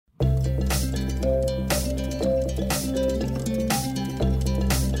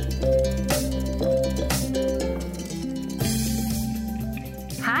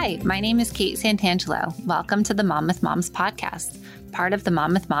Hi, my name is Kate Santangelo. Welcome to the Monmouth Moms podcast, part of the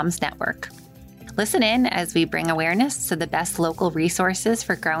Monmouth Moms Network. Listen in as we bring awareness to the best local resources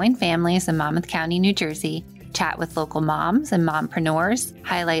for growing families in Monmouth County, New Jersey, chat with local moms and mompreneurs,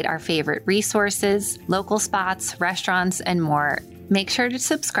 highlight our favorite resources, local spots, restaurants, and more. Make sure to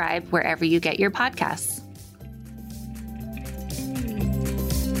subscribe wherever you get your podcasts.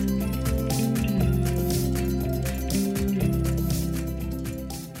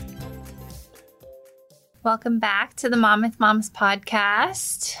 Welcome back to the Monmouth Moms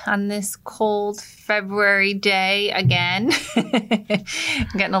podcast on this cold February day again.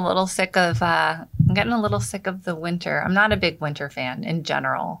 I'm getting a little sick of the winter. I'm not a big winter fan in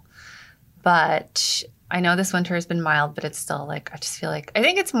general, but I know this winter has been mild, but it's still I just feel I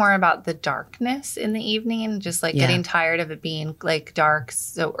think it's more about the darkness in the evening, just getting tired of it being dark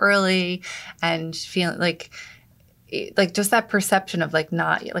so early and feeling just that perception of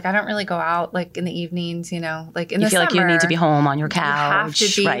not I don't really go out in the evenings, in the summer. You feel like you need to be home on your couch.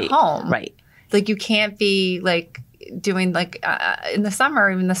 You have to be home. Right. You can't be doing in the summer,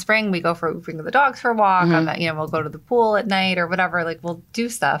 even the spring, we bring the dogs for a walk. Mm-hmm. We'll go to the pool at night or whatever. We'll do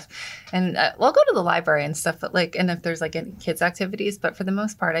stuff, and we'll go to the library and stuff. But and if there's any kids activities, but for the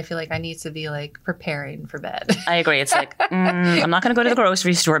most part, I feel I need to be preparing for bed. I agree. It's I'm not going to go to the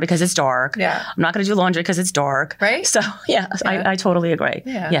grocery store because it's dark. Yeah. I'm not going to do laundry because it's dark. Right. So yeah. I totally agree.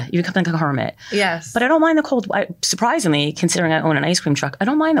 Yeah. You become like a hermit. Yes. But I don't mind the cold. Surprisingly, considering I own an ice cream truck, I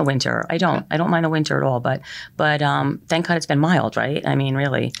don't mind the winter. I don't mind the winter at all. But thank God it's been mild, right? I mean,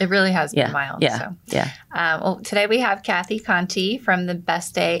 really. It really has been mild. Yeah. So. Yeah. Well, today we have Kathy Conte from the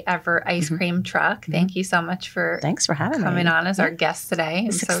Best Day Ever Ice Cream Truck. Mm-hmm. Thank you so much Thanks for having coming me. on as our guest today.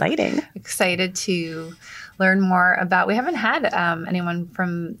 It's exciting. So excited to learn more about. We haven't had anyone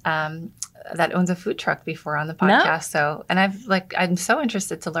from that owns a food truck before on the podcast. No? So, and I'm so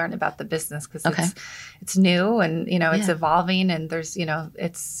interested to learn about the business because it's new and it's evolving and there's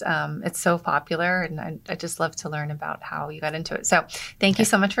it's so popular and I just love to learn about how you got into it. So, thank you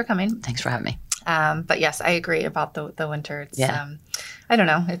so much for coming. Thanks for having me. But yes, I agree about the winter. It's I don't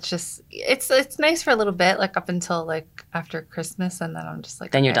know. It's just it's nice for a little bit, up until after Christmas, and then I'm just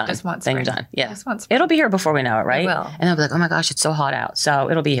then you're done. I just want spring. Then you're done. Yeah, I just want spring. It'll be here before we know it, right? It will. And I'll be like, oh my gosh, it's so hot out. So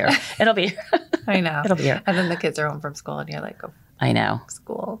it'll be here. It'll be here. I know. It'll be here. And then the kids are home from school, and you're like, oh. I know.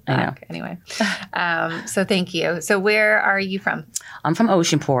 School. I know. Anyway. So thank you. So where are you from? I'm from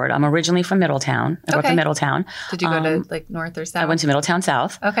Oceanport. I'm originally from Middletown. I grew up in Middletown. Did you go to north or south? I went to Middletown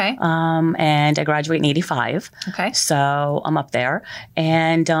South. Okay. And I graduated in 85. Okay. So I'm up there.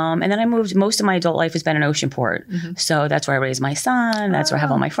 And then I moved. Most of my adult life has been in Oceanport. Mm-hmm. So that's where I raised my son. That's where I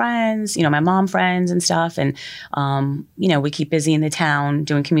have all my friends, my mom friends and stuff. And, we keep busy in the town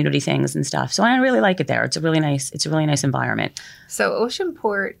doing community things and stuff. So I really like it there. It's a really nice environment. So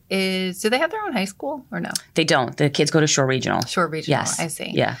Oceanport do they have their own high school or no? They don't. The kids go to Shore Regional. Shore Regional, yes. I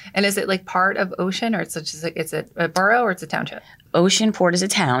see. Yeah. And is it part of Ocean or it's just it's a borough or it's a township? Oceanport is a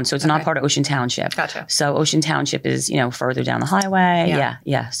town, so it's not part of Ocean Township. Gotcha. So Ocean Township is, further down the highway.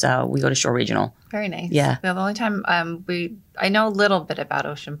 Yeah. So we go to Shore Regional. Very nice. Yeah. The only time I know a little bit about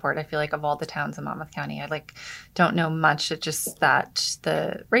Oceanport. I feel of all the towns in Monmouth County, I don't know much. It's just that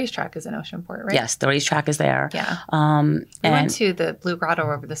the racetrack is in Oceanport, right? Yes, the racetrack is there. Yeah. We went to the Blue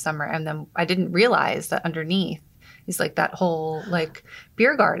Grotto over the summer, and then I didn't realize that underneath is that whole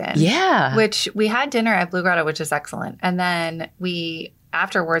beer garden. Yeah. Which we had dinner at Blue Grotto, which is excellent. And then we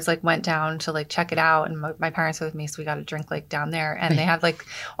afterwards went down to check it out, and my parents were with me, so we got a drink down there, and they have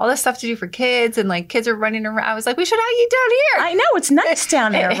all this stuff to do for kids, and kids are running around. I was we should have you down here. I know, it's nice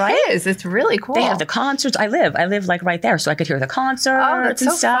down there, right? It is. It's really cool. They have the concerts. I live right there, so I could hear the concerts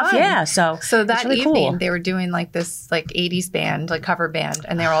and stuff. Fun. Yeah, so that really evening cool. they were doing this 80s band, cover band,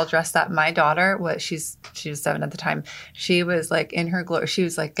 and they were all dressed up. My daughter she was 7 at the time. She was in her glory. She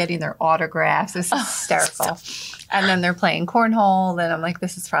was getting their autographs. This is hysterical. And then they're playing cornhole, and I'm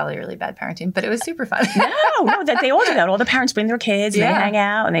this is probably really bad parenting, but it was super fun. No, that they all do that. All the parents bring their kids, and they hang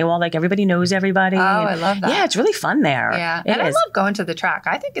out, and they all everybody knows everybody. Oh, I love that. Yeah, it's really fun there. Yeah, and I love going to the track.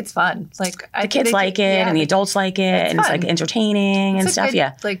 I think it's fun. The kids like it, and the adults like it, and it's entertaining and stuff.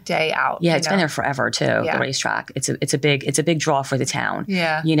 Good, day out. Yeah, it's been there forever too. Yeah. The racetrack. It's a big draw for the town.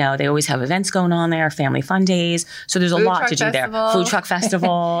 Yeah, they always have events going on there, family fun days. So there's a lot to do there. Food truck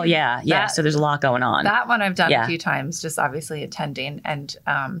festival. Yeah. So there's a lot going on. That one I've done a few times, just obviously attending, and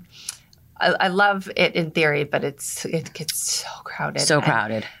I love it in theory, but it gets so crowded. So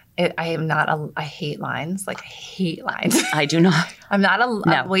crowded. I hate lines. I hate lines. I do not. I'm not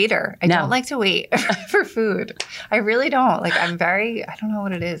a waiter. I don't like to wait for food. I really don't. Like, I don't know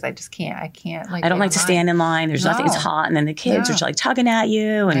what it is. I just can't. I don't like to stand in line. There's nothing. It's hot. And then the kids are like tugging at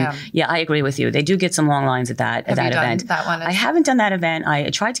you. And I agree with you. They do get some long lines at that event. That one? I haven't done that event. I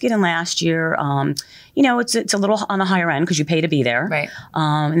tried to get in last year. It's a little on the higher end because you pay to be there. Right.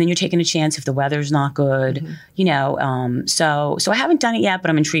 And then you're taking a chance if the weather's not good, so I haven't done it yet, but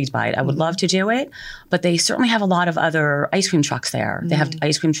I'm intrigued by it. I would love to do it, but they certainly have a lot of other ice cream trucks there. They have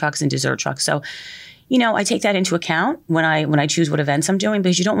ice cream trucks and dessert trucks. So, I take that into account when I choose what events I'm doing,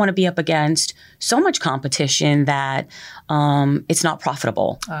 because you don't want to be up against so much competition that it's not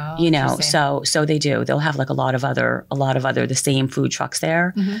profitable. So they do. They'll have like a lot of other the same food trucks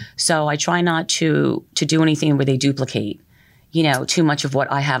there. So I try not to do anything where they duplicate, too much of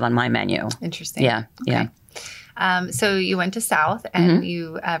what I have on my menu. Interesting. Yeah. Okay. Yeah. So you went to South and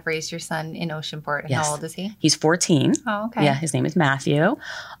you raised your son in Oceanport. And how old is he? He's 14. Oh, okay. Yeah, his name is Matthew.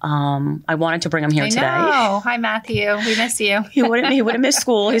 I wanted to bring him here today. Oh, hi Matthew. We miss you. He wouldn't miss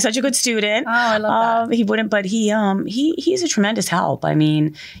school. He's such a good student. Oh, I love that. He wouldn't, but he's a tremendous help. I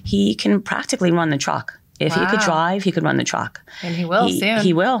mean, he can practically run the truck. If he could drive, he could run the truck. And he will soon.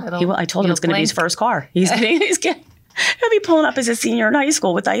 He will. I told him it's going to be his first car. He'll be pulling up as a senior in high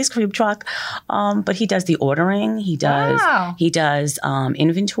school with the ice cream truck. But he does the ordering. He does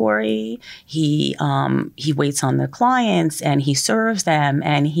inventory. He waits on the clients and he serves them,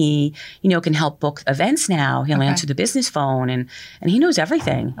 and he, can help book events now. He'll answer the business phone and he knows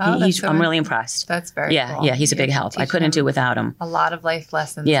everything. I'm really impressed. That's very cool. Yeah, he's a big help. I couldn't do without him. A lot of life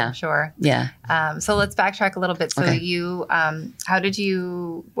lessons, I'm sure. Yeah. So let's backtrack a little bit. So you,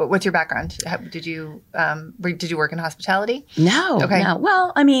 what's your background? Did you work in hospitality? No. Okay. No.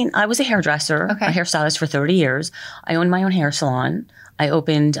 Well, I mean, I was a hairdresser, a hairstylist for 30 years. I owned my own hair salon. I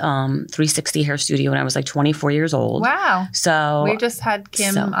opened 360 Hair Studio when I was like 24 years old. Wow. So we just had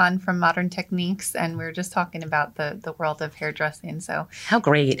Kim on from Modern Techniques, and we were just talking about the world of hairdressing. So how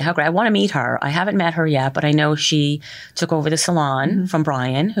great. I want to meet her. I haven't met her yet, but I know she took over the salon from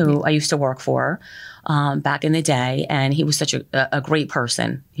Brian, who I used to work for back in the day. And he was such a great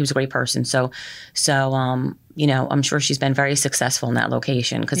person. He was a great person. So I'm sure she's been very successful in that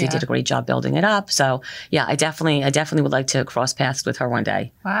location because he did a great job building it up. So yeah, I definitely would like to cross paths with her one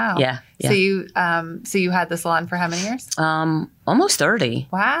day. Wow. Yeah. So you had the salon for how many years? Almost 30.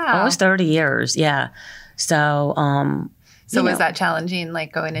 Wow. Almost 30 years. Yeah. So, was that challenging,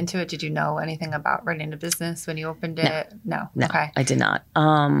 like going into it? Did you know anything about running a business when you opened it? No. Okay. I did not.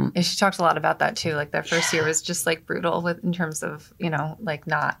 And she talked a lot about that too. Like that first year was just like brutal in terms of, like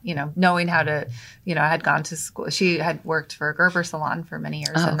not, knowing how to, I had gone to school. She had worked for a Gerber salon for many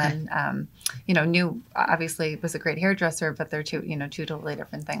years then, knew obviously was a great hairdresser, but they're two totally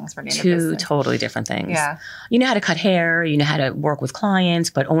different things running a business. Two totally different things. Yeah. You know how to cut hair, you know how to work with clients,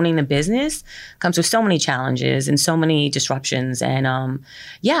 but owning the business comes with so many challenges and so many disruptions. And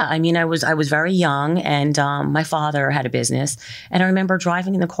I was very young, and my father had a business, and I remember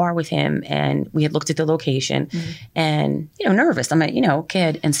driving in the car with him, and we had looked at the location, and nervous. I'm a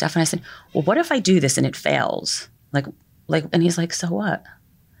kid and stuff, and I said, "Well, what if I do this and it fails?" Like, and he's like, "So what?"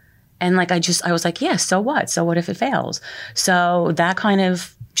 And I was like, "Yeah, so what? So what if it fails?" So that kind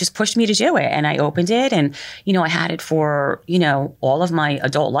of just pushed me to do it. And I opened it, and, I had it for, all of my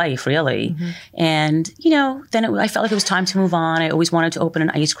adult life, really. And, then I felt like it was time to move on. I always wanted to open an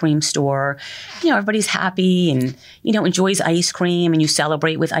ice cream store. Everybody's happy and, enjoys ice cream, and you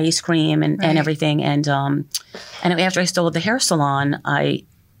celebrate with ice cream and everything. And after I sold the hair salon,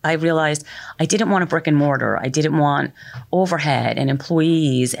 I realized I didn't want a brick and mortar. I didn't want overhead and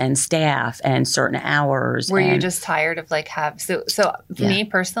employees and staff and certain hours. Were you just tired of so for me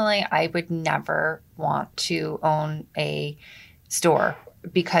personally, I would never want to own a store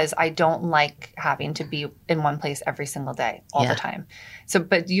because I don't like having to be in one place every single day all the time. So,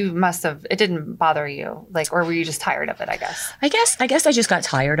 but you must have, it didn't bother you, or were you just tired of it, I guess? I guess I just got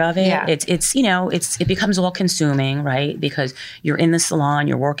tired of it. Yeah. It becomes all consuming, right? Because you're in the salon,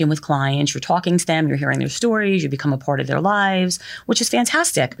 you're working with clients, you're talking to them, you're hearing their stories, you become a part of their lives, which is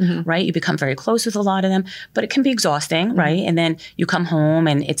fantastic, right? You become very close with a lot of them, but it can be exhausting, right? And then you come home,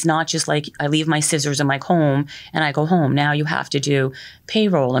 and it's not just like I leave my scissors in my comb and I go home. Now you have to do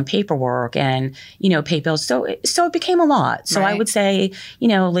payroll and paperwork and, pay bills. So it became a lot. So I would say,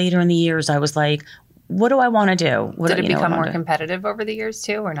 later in the years, I was like, what do I want to do? Did it become more competitive over the years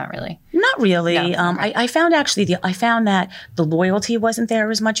too, or not really? Not really. No. I found that the loyalty wasn't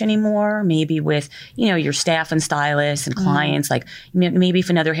there as much anymore. Maybe with, your staff and stylists and clients, like maybe if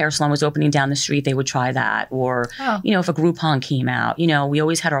another hair salon was opening down the street, they would try that. Or, if a Groupon came out, we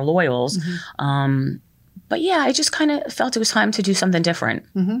always had our loyals. But yeah, I just kind of felt it was time to do something different.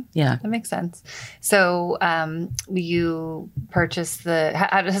 Yeah. That makes sense. So you purchased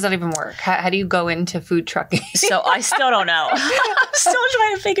how does that even work? How do you go into food trucking? So I still don't know. I'm still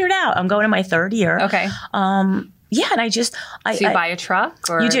trying to figure it out. I'm going in my third year. Okay. Yeah, and so you buy a truck,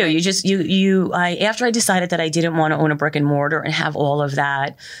 or you do. After I decided that I didn't want to own a brick and mortar and have all of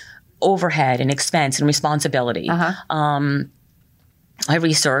that overhead and expense and responsibility. I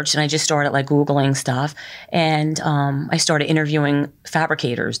researched and I just started like Googling stuff, and I started interviewing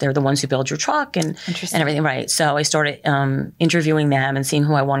fabricators. They're the ones who build your truck and everything, right? So I started interviewing them and seeing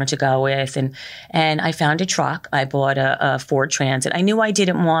who I wanted to go with, and I found a truck. I bought a Ford Transit. I knew I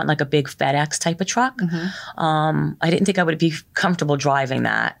didn't want like a big FedEx type of truck. I didn't think I would be comfortable driving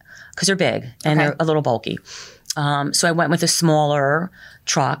that because they're big and they're a little bulky. So I went with a smaller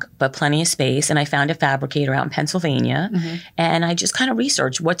truck, but plenty of space. And I found a fabricator out in Pennsylvania. And I just kind of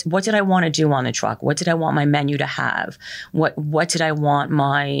researched what did I want to do on the truck? What did I want my menu to have? What did I want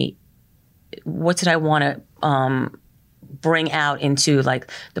to bring out into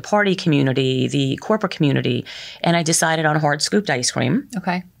like the party community, the corporate community? And I decided on hard scooped ice cream.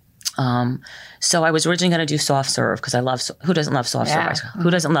 Okay. So I was originally going to do soft serve because I love, who doesn't love soft serve ice cream?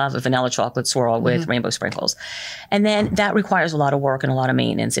 Who doesn't love a vanilla chocolate swirl with rainbow sprinkles? And then that requires a lot of work and a lot of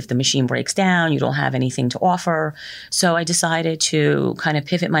maintenance. If the machine breaks down, you don't have anything to offer. So I decided to kind of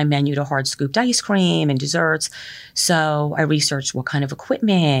pivot my menu to hard scooped ice cream and desserts. So I researched what kind of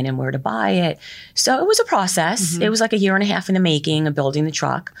equipment and where to buy it. So it was a process. It was like a year and a half in the making of building the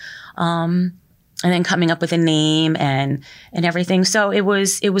truck. And then coming up with a name and everything. So it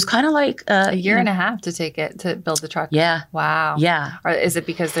was kind of like a year and a half to build the truck. Yeah. Wow. Yeah. Or is it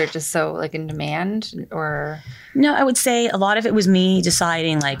because they're just so like in demand, or? No, I would say a lot of it was me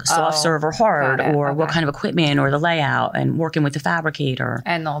deciding like soft serve or hard, or what kind of equipment or the layout, and working with the fabricator.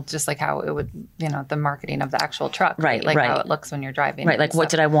 And just like how it would, the marketing of the actual truck. Right. Like how it looks when you're driving. Right. Like what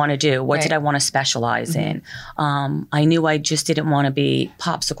did I want to do? What did I want to specialize in? I knew I just didn't want to be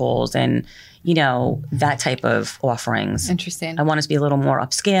popsicles and, that type of offerings. Interesting. I wanted to be a little more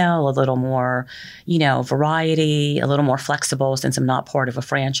upscale, a little more, variety, a little more flexible, since I'm not part of a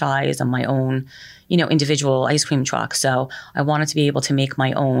franchise. I'm my own, individual ice cream truck. So I wanted to be able to make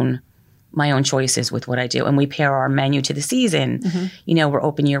my own choices with what I do. And we pair our menu to the season. We're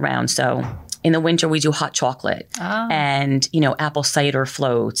open year round. So in the winter, we do hot chocolate and, apple cider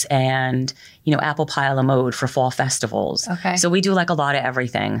floats and, apple pie a la mode for fall festivals. Okay. So we do like a lot of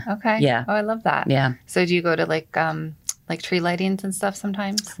everything. Okay. Yeah. Oh, I love that. Yeah. So do you go to like tree lightings and stuff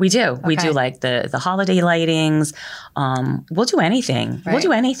sometimes? We do. Okay. We do like the holiday lightings. We'll do anything. Right. We'll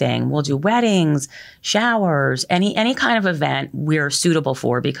do anything. We'll do weddings, showers, any kind of event we're suitable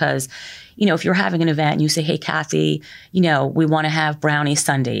for, because if you're having an event and you say, hey, Kathy, we want to have brownie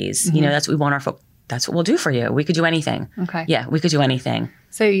sundaes, that's what we want that's what we'll do for you. We could do anything. Okay. Yeah, we could do anything.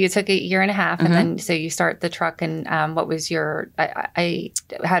 So you took a year and a half, and then so you start the truck. And what was your?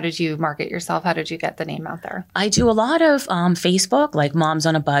 How did you market yourself? How did you get the name out there? I do a lot of Facebook, like Moms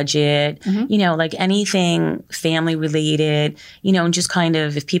on a Budget. Like anything family related. And just kind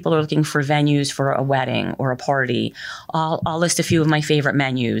of if people are looking for venues for a wedding or a party, I'll list a few of my favorite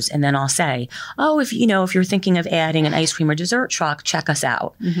menus, and then I'll say, oh, if you're thinking of adding an ice cream or dessert truck, check us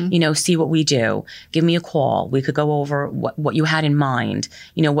out. See what we do. Give me a call. We could go over what you had in mind.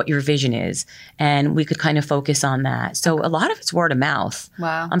 What your vision is, and we could kind of focus on that. So a lot of it's word of mouth.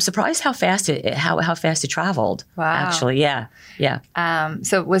 Wow. I'm surprised how fast it traveled. Wow. Actually. Yeah. Yeah.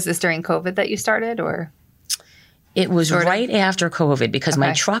 So was this during COVID that you started, or? It was right after COVID, because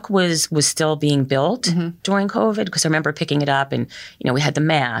my truck was still being built during COVID, because I remember picking it up and, we had the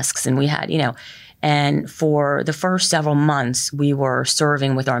masks and we had, and for the first several months, we were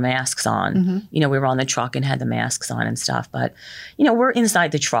serving with our masks on. We were on the truck and had the masks on and stuff. But, we're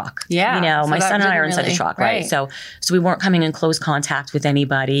inside the truck. Yeah. So my son and I are inside the truck, right? So we weren't coming in close contact with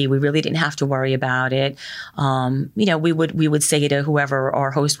anybody. We really didn't have to worry about it. We would say to whoever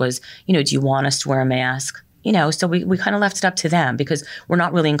our host was, do you want us to wear a mask? So we kind of left it up to them, because we're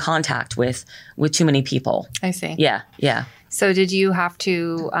not really in contact with too many people. I see. Yeah. Yeah. So did you have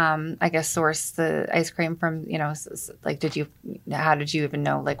to, source the ice cream from, how did you even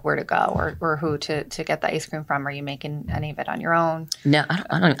know like where to go or who to get the ice cream from? Are you making any of it on your own? No,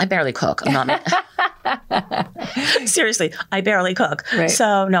 I barely cook. I'm not. Seriously, I barely cook. Right.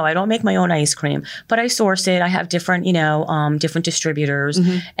 So no, I don't make my own ice cream, but I source it. I have different, different distributors,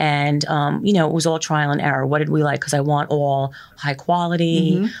 and, it was all trial and error. What did we like? Because I want all high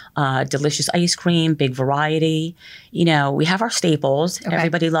quality, delicious ice cream, big variety. We have our staples. Okay.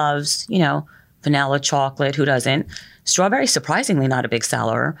 Everybody loves, vanilla, chocolate. Who doesn't? Strawberry, surprisingly, not a big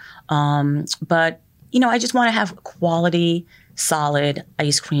seller. But I just want to have quality, solid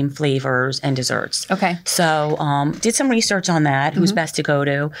ice cream flavors and desserts. Okay. So did some research on that, who's best to go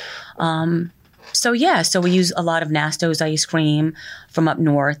to. So we use a lot of Nasto's ice cream from up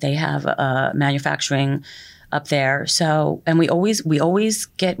north. They have manufacturing up there. So, and we always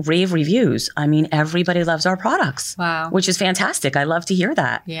get rave reviews. I mean, everybody loves our products. Wow. Which is fantastic. I love to hear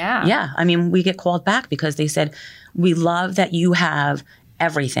that. Yeah. Yeah. I mean, we get called back because they said, we love that you have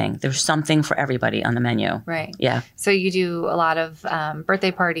everything. There's something for everybody on the menu. Right. Yeah. So you do a lot of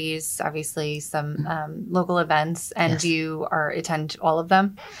birthday parties, obviously some local events, and you attend all of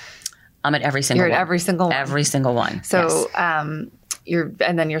them? I'm at every single one. You're at every single one? Every single one. So yes.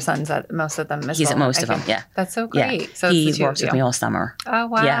 And then your son's at most of them as well. He's at most of them, yeah. That's so great. Yeah. So he works with me all summer. Oh,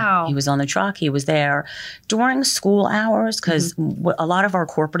 wow. Yeah. He was on the truck. He was there during school hours because a lot of our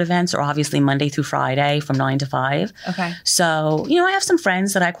corporate events are obviously Monday through Friday from 9 to 5. Okay. So, I have some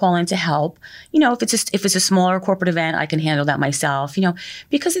friends that I call in to help. If it's a smaller corporate event, I can handle that myself,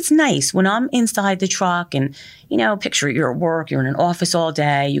 because it's nice when I'm inside the truck and, picture you're at work, you're in an office all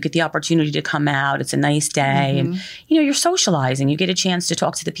day, you get the opportunity to come out, it's a nice day, and, you're socializing, you get a chance to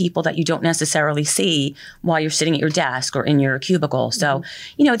talk to the people that you don't necessarily see while you're sitting at your desk or in your cubicle. So,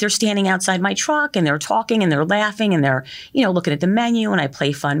 they're standing outside my truck and they're talking and they're laughing and they're, looking at the menu and I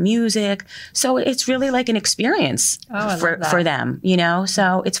play fun music. So it's really like an experience for them,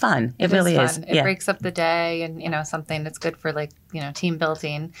 so it's fun. It really is. It breaks up the day and, something that's good for team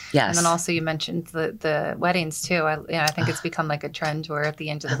building. Yes. And then also you mentioned the weddings too. I think it's become like a trend where at the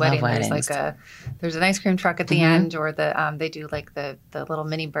end of the wedding, there's an ice cream truck at the end, or they do like the little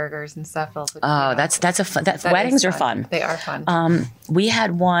mini burgers and stuff. Weddings are fun. They are fun. We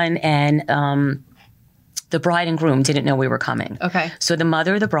had one and the bride and groom didn't know we were coming. Okay. So the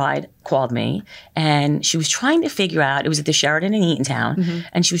mother of the bride called me and she was trying to figure out, it was at the Sheraton in Eatontown,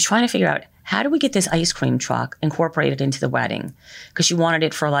 and she was trying to figure out, how do we get this ice cream truck incorporated into the wedding? Because she wanted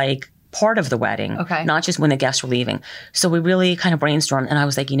it for part of the wedding, not just when the guests were leaving. So we really kind of brainstormed and I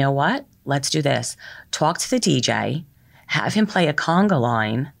was like, you know what? Let's do this. Talk to the DJ, have him play a conga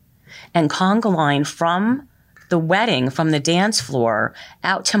line, and conga line from the wedding, from the dance floor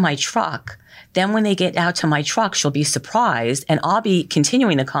out to my truck. Then when they get out to my truck, she'll be surprised and I'll be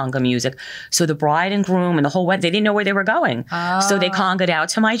continuing the conga music. So the bride and groom and the whole wedding, they didn't know where they were going. Oh. So they congaed out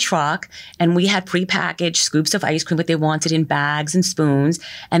to my truck and we had prepackaged scoops of ice cream, but they wanted in bags and spoons.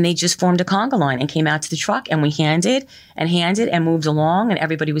 And they just formed a conga line and came out to the truck and we handed and moved along and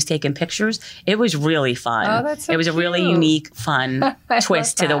everybody was taking pictures. It was really fun. Oh, that's so It was cute. a really unique, fun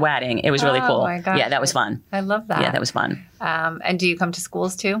twist to the wedding. It was really cool. My gosh. Yeah, that was fun. I love that. Yeah, that was fun. And do you come to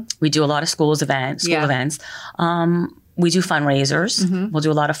schools too? We do a lot of school events. We do fundraisers. We'll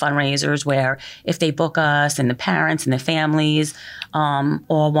do a lot of fundraisers where if they book us and the parents and the families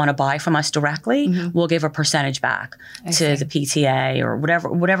all want to buy from us directly, we'll give a percentage back to the PTA or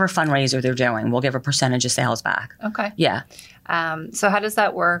whatever fundraiser they're doing. We'll give a percentage of sales back. Okay. Yeah. So how does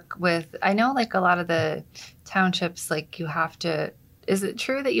that work with, I know a lot of the townships, you have to, is it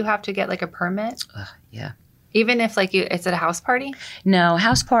true that you have to get a permit? Yeah. Even if it's at a house party? No,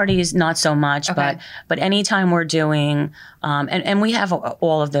 house parties, not so much, but anytime we're doing, and we have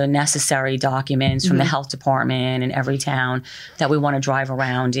all of the necessary documents from the health department in every town that we want to drive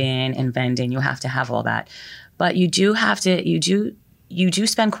around in and vend in, you have to have all that. But you do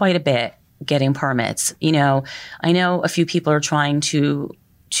spend quite a bit getting permits. I know a few people are trying to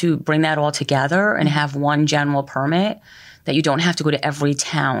bring that all together and have one general permit, that you don't have to go to every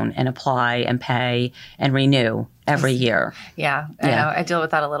town and apply and pay and renew every year. Yeah, I know. I deal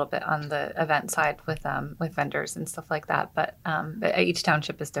with that a little bit on the event side with vendors and stuff like that. But each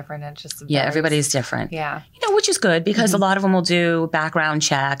township is different. And it just varies. Everybody's different. Yeah, which is good because a lot of them will do background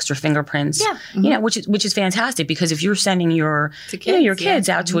checks or fingerprints. Yeah, which is fantastic because if you're sending your kids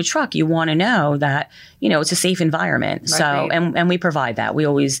out to a truck, you want to know that it's a safe environment. Right, so and we provide that. We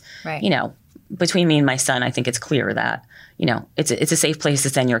always between me and my son, I think it's clear that it's a safe place to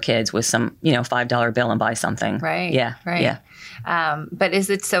send your kids with some, $5 bill and buy something. Right. Yeah. Right. Yeah. But is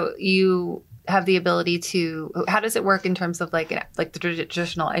it so you have the ability to, how does it work in terms of the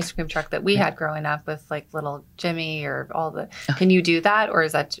traditional ice cream truck that we had growing up with little Jimmy or all the, can you do that? Or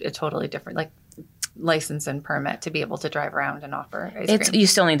is that a totally different, license and permit to be able to drive around and offer ice cream? You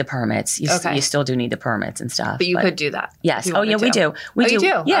still need the permits. You still do need the permits and stuff. But you could do that. Yes. Oh, yeah, we do. We do. You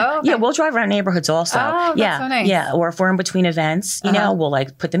do? Yeah. Oh, okay. Yeah, we'll drive around neighborhoods also. Oh, that's so nice. Yeah. Or if we're in between events, we'll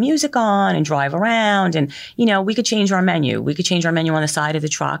put the music on and drive around and, we could change our menu. We could change our menu on the side of the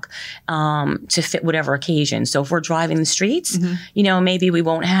truck to fit whatever occasion. So if we're driving the streets, maybe we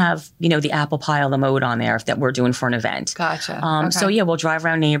won't have, the apple pie a la mode on there that we're doing for an event. Gotcha. So we'll drive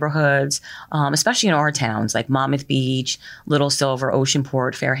around neighborhoods, especially especially in our towns, like Monmouth Beach, Little Silver,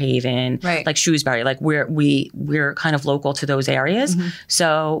 Oceanport, Fairhaven, Right. like Shrewsbury, like we're kind of local to those areas.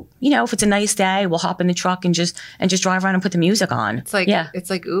 So, if it's a nice day, we'll hop in the truck and just drive around and put the music on. It's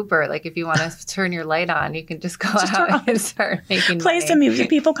like Uber. Like if you want to turn your light on, you can just go out and start making Play money. some music,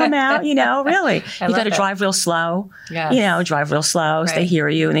 people come out, really. You got to that. drive real slow, Yes. drive real slow so they Right. hear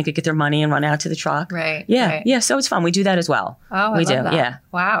you and they could get their money and run out to the truck. Right. Yeah. Right. Yeah. So it's fun. We do that as well. Oh, we I love do. that. Yeah.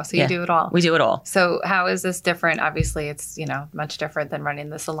 Wow. So you do it all. We do it all. So how is this different? Obviously, it's, much different than running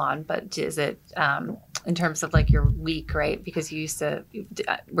the salon, but is it in terms of like your week, right? Because you used to,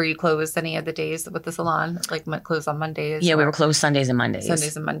 were you closed any of the days with the salon, like closed on Mondays? Yeah, we were closed Sundays and Mondays.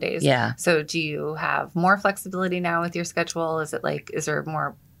 Sundays and Mondays. Yeah. So do you have more flexibility now with your schedule? Is there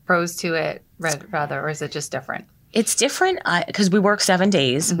more pros to it rather, or is it just different? It's different because we work 7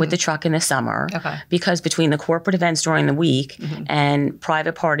 days with the truck in the summer. Okay. Because between the corporate events during the week and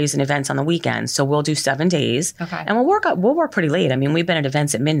private parties and events on the weekends, so we'll do 7 days. Okay. And we'll work pretty late. I mean, we've been at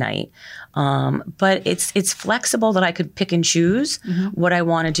events at midnight. But it's flexible that I could pick and choose what I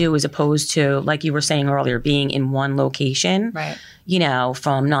want to do as opposed to, like you were saying earlier, being in one location. Right.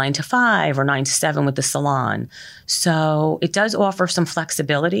 From 9 to 5 or 9 to 7 with the salon. So it does offer some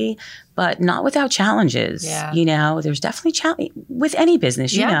flexibility, but not without challenges. Yeah. There's definitely with any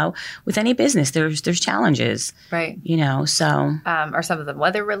business, with any business, there's challenges. Right. So. Are some of them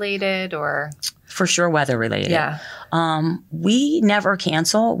weather related or? For sure, weather related. Yeah. We never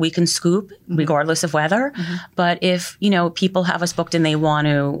cancel. We can scoop regardless of weather. But if, people have us booked and they want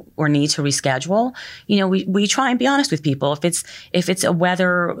to or need to reschedule, we try and be honest with people. If it's a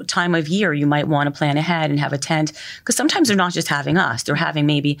weather time of year, you might want to plan ahead and have a tent. Because sometimes they're not just having us. They're having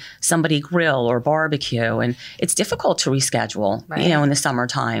maybe somebody grill or barbecue. And it's difficult to reschedule, Right. in the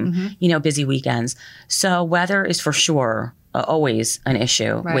summertime, busy weekends. So weather is for sure always an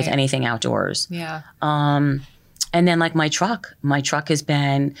issue with Right. anything outdoors. Yeah. And then like my truck has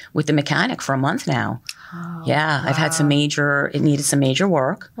been with the mechanic for a month now. Oh, yeah. I've had it needed some major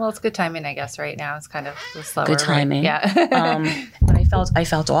work. Well, it's good timing, I guess, right now. It's kind of slower. Good timing. Right? Yeah. But I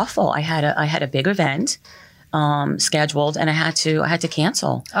felt awful. I had a big event scheduled and I had to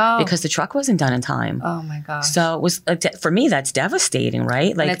cancel because the truck wasn't done in time. Oh my gosh. So it was, for me, that's devastating,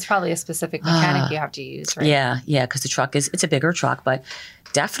 right? And it's probably a specific mechanic you have to use, right? Yeah. Because the truck it's a bigger truck, but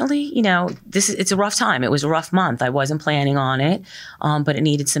definitely, it's a rough time. It was a rough month. I wasn't planning on it, but it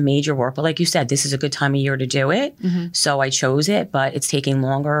needed some major work. But like you said, this is a good time of year to do it. So I chose it, but it's taking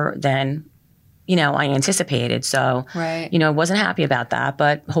longer than I anticipated. So, right. I wasn't happy about that,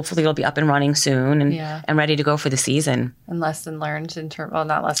 but hopefully it'll be up and running soon and ready to go for the season. And lesson learned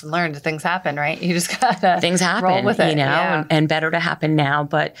not lesson learned. Things happen, right? You just gotta things happen, roll with it, and better to happen now,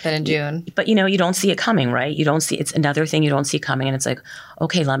 but than in June. But you don't see it coming, right? You don't see it's another thing you don't see coming, and it's like,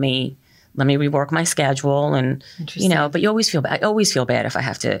 okay, let me rework my schedule, and but you always feel bad. I always feel bad if I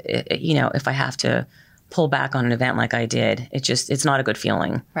have to pull back on an event like I did. It's not a good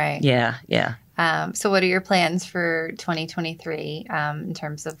feeling. Right. Yeah. Yeah. So what are your plans for 2023 in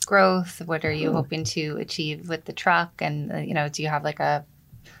terms of growth? What are you hoping to achieve with the truck? And, do you have like a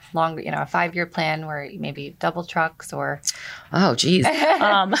longer, a 5-year plan where you maybe double trucks or? Oh, geez.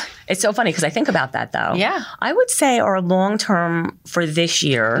 It's so funny because I think about that though. Yeah. I would say our long term for this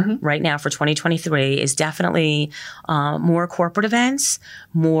year, right now for 2023, is definitely more corporate events,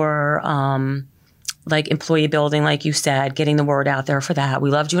 more like employee building, like you said, getting the word out there for that.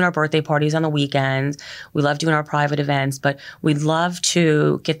 We love doing our birthday parties on the weekends. We love doing our private events, but we'd love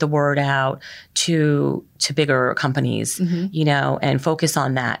to get the word out to bigger companies, and focus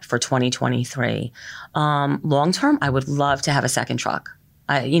on that for 2023. Long term, I would love to have a second truck.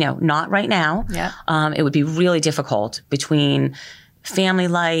 Not right now. Yeah. It would be really difficult between family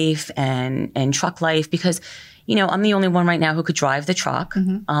life and truck life because I'm the only one right now who could drive the truck.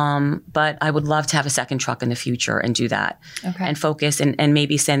 But I would love to have a second truck in the future and do that and focus and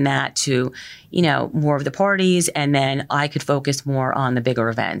maybe send that to, more of the parties. And then I could focus more on the bigger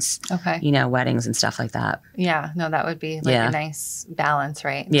events, weddings and stuff like that. Yeah, no, that would be a nice balance,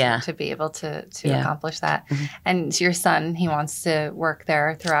 right? Yeah. To be able to accomplish that. And your son, he wants to work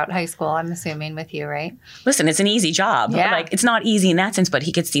there throughout high school, I'm assuming, with you, right? Listen, it's an easy job. Yeah. Like, it's not easy in that sense, but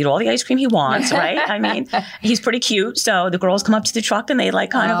he gets to eat all the ice cream he wants, right? I mean, he's pretty cute. So the girls come up to the truck and they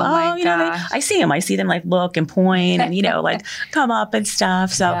I see him. I see them like look and point and, like come up and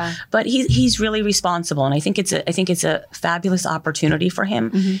stuff. So, but he's really responsible. And I think it's a fabulous opportunity for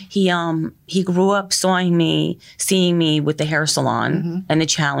him. He grew up seeing me with the hair salon and the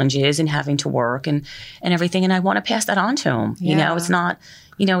challenges and having to work and everything. And I want to pass that on to him. Yeah. It's not,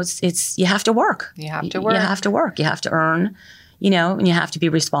 it's you have to work. You have to work. You have to work. You have to earn and you have to be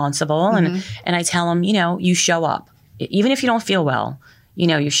responsible. And I tell them, you show up. Even if you don't feel well,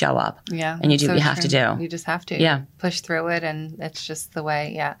 you show up. Yeah. And you do so what you have to do. You just have to. Yeah. Push through it. And it's just the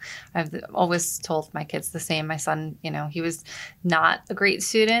way. Yeah. I've always told my kids the same. My son, he was not a great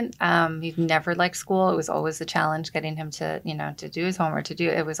student. He never liked school. It was always a challenge getting him to, to do his homework,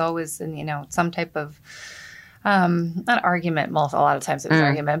 it was always, some type of, not argument. Well, a lot of times it was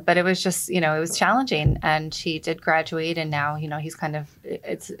argument, but it was just, it was challenging. And he did graduate, and now, he's kind of,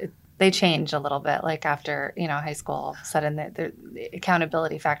 they change a little bit. Like after, high school, all of a sudden the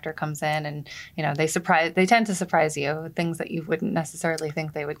accountability factor comes in, and, they tend to surprise you with things that you wouldn't necessarily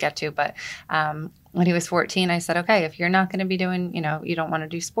think they would get to. But, when he was 14, I said, okay, if you're not going to be doing, you don't want to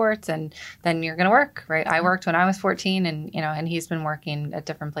do sports, and then you're going to work, right? I worked when I was 14, and, and he's been working at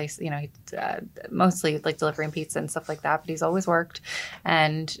different places, mostly like delivering pizza and stuff like that, but he's always worked.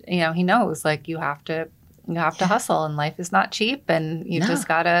 And, he knows, like, you have to hustle, and life is not cheap, and you just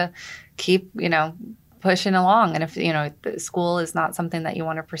got to keep, pushing along. And if, the school is not something that you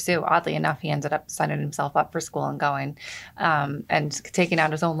want to pursue, oddly enough, he ended up signing himself up for school and going, and taking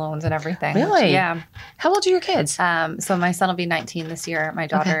out his own loans and everything. Really? Which, yeah. How old are your kids? So my son will be 19 this year. My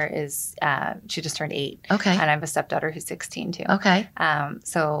daughter is, she just turned 8. Okay. And I have a stepdaughter who's 16 too. Okay.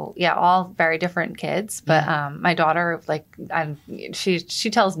 So yeah, all very different kids, but, my daughter, like, she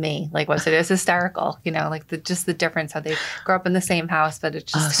tells me like what to do. It's hysterical, like just the difference, how they grow up in the same house, but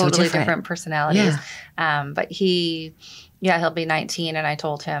it's just totally different personalities. Yeah. But he'll be 19. And I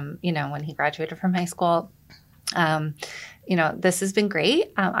told him, when he graduated from high school, this has been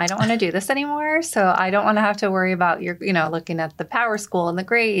great. I don't want to do this anymore. So I don't want to have to worry about your, looking at the power school and the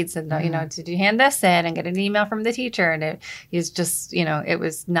grades and, did you hand this in and get an email from the teacher? And he's just, it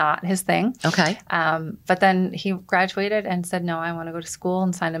was not his thing. Okay. But then he graduated and said, no, I want to go to school,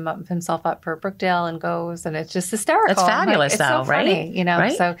 and signed himself up for Brookdale and goes. And it's just hysterical. That's fabulous, it's though, so right? Funny,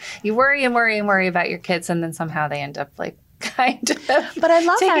 Right? So you worry and worry and worry about your kids, and then somehow they end up like, kind of but I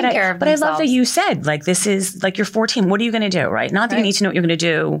love taking that. care of but I themselves. love that you said, like, this is like, you're 14. What are you going to do, right? Not that you need to know what you're going to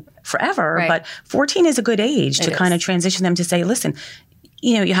do forever, but 14 is a good age to kind of transition them to say, listen,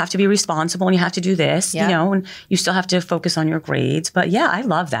 you have to be responsible, and you have to do this, and you still have to focus on your grades. But yeah, I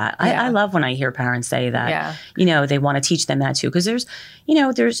love that. I love when I hear parents say that, they want to teach them that too. Because there's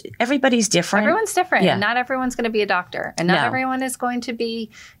everybody's different. Everyone's different. Yeah. And not everyone's going to be a doctor, and not everyone is going to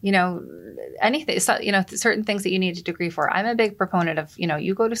be, anything. So, certain things that you need a degree for. I'm a big proponent of,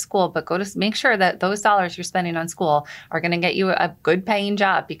 you go to school, but make sure that those dollars you're spending on school are going to get you a good paying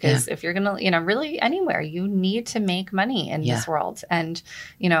job. Because if you're going to, really anywhere, you need to make money in this world. And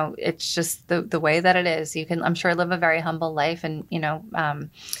it's just the way that it is. You can, I'm sure, live a very humble life, and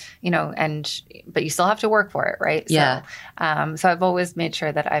but you still have to work for it, right? Yeah. So I've always made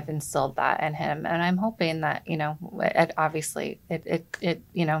sure that I've instilled that in him, and I'm hoping that obviously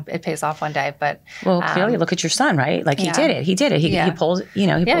it pays off one day. But clearly, look at your son, right? Like he did it. He pulled. He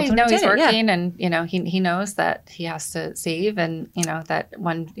he's working, and he knows that he has to save, and that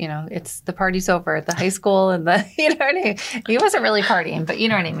when it's the party's over at the high school, and the he wasn't really partying, but you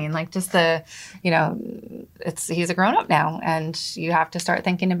know what I mean, like just the he's a grown up now, and you have to start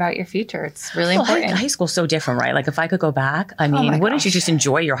thinking about your future. It's really important. High school's so different, right? Like if I could go back, I mean, wouldn't you just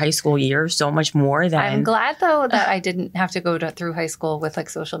enjoy your high school years so much more than? I'm glad though that I didn't have to go through high school with like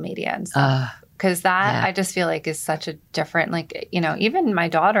social media and stuff. Because that I just feel like is such a different, like, even my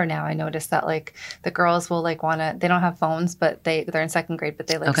daughter now, I noticed that like the girls will like want to, they don't have phones, but they're in second grade, but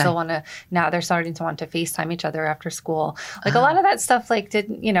they like still want to, now they're starting to want to FaceTime each other after school. Like a lot of that stuff, like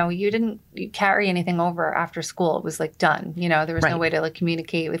you didn't carry anything over after school. It was like done, there was no way to like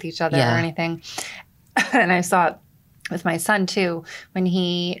communicate with each other or anything. And I saw it with my son too. When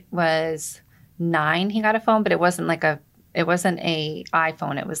he was 9, he got a phone, but it wasn't a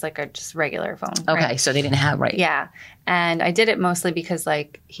iPhone. It was like a just regular phone. Okay. Right? So they didn't have, right. Yeah. And I did it mostly because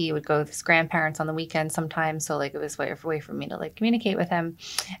like he would go with his grandparents on the weekend sometimes. So like it was a way for me to like communicate with him.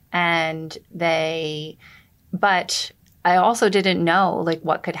 But I also didn't know like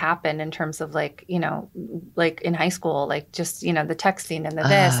what could happen in terms of like, like in high school, like just, the texting and the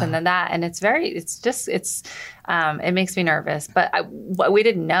this and the that. And it makes me nervous, but we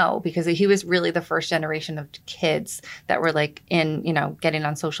didn't know because he was really the first generation of kids that were like in, getting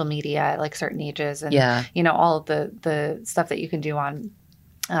on social media at like certain ages and, all of the stuff that you can do on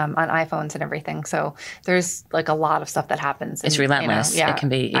on iPhones and everything. So there's like a lot of stuff that happens. It's relentless. Yeah. It can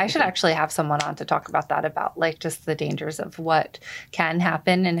be. I should actually have someone on to talk about that, about like just the dangers of what can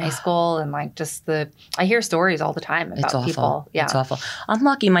happen in high school, and like just I hear stories all the time about people. Yeah. It's awful. I'm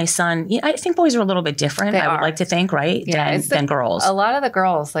lucky my son, I think boys are a little bit different. I would like to think, right? Yeah, than girls. A lot of the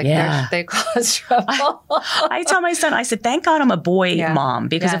girls, like they cause trouble. I tell my son, I said, thank God I'm a boy mom,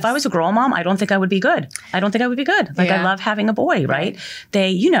 because if I was a girl mom, I don't think I would be good. Like I love having a boy, right? They,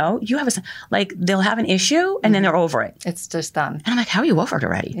 you have a son, like they'll have an issue and then they're over it. It's just done. And I'm like, how are you over it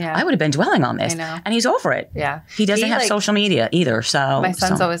already? Yeah. I would have been dwelling on this. I know. And he's over it. Yeah. He doesn't have social media either. So my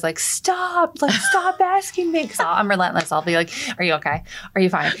son's always like, stop asking me. 'Cause I'm relentless. I'll be like, are you okay? Are you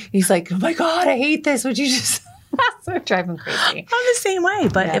fine? He's like, oh my God, I hate this. Would you just... So drive him crazy. I'm the same way,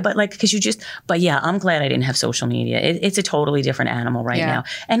 but like, because I'm glad I didn't have social media. It's a totally different animal right now.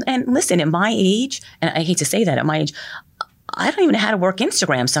 And listen, at my age, and I hate to say that, at my age, I don't even know how to work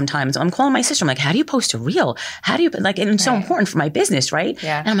Instagram sometimes. I'm calling my sister. I'm like, how do you post a reel? How do you, like, and it's so important for my business, right?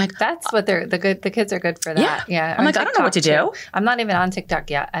 Yeah. And I'm like, that's what the kids are good for that. Yeah. I'm like, I don't know what to do. I'm not even on TikTok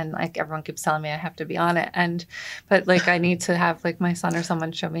yet. And like everyone keeps telling me I have to be on it. But like, I need to have like my son or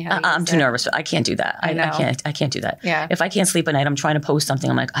someone show me how to use I'm too nervous. I can't do that. I know. I can't do that. Yeah. If I can't sleep at night, I'm trying to post something.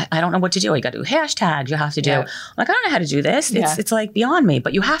 I'm like, I don't know what to do. You got to do hashtags. You have to do. Yeah. I'm like, I don't know how to do this. It's like beyond me,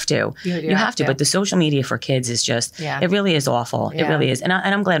 but you have to. You have to. But the social media for kids is just, it really is awful. Yeah. It really is. And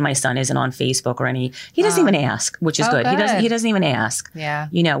I'm glad my son isn't on Facebook or any. He doesn't even ask, which is good. He doesn't even ask. Yeah.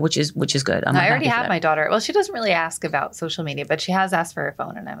 Which is good. I already have my daughter. Well, she doesn't really ask about social media, but she has asked for her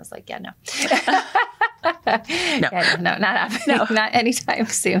phone, and I was like, yeah, no. No. Yeah, no, not happening. No. Not anytime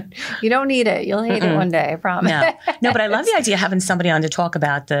soon. You don't need it. You'll hate it one day, I promise. No, but I love the idea of having somebody on to talk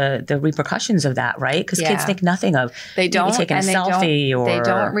about the repercussions of that, right? Because kids think nothing of taking a selfie or... They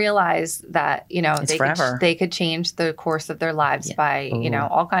don't realize that, they could change the course of their lives by,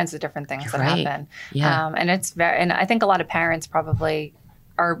 all kinds of different things that happen. Yeah. And I think a lot of parents probably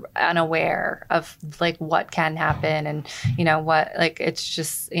are unaware of like what can happen and what, like, it's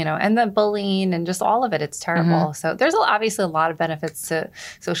just and the bullying and just all of it, it's terrible. So there's obviously a lot of benefits to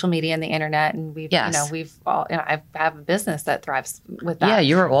social media and the internet, and we've all I have a business that thrives with that. Yeah,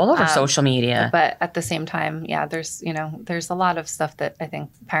 you're all over social media, but at the same time, there's there's a lot of stuff that I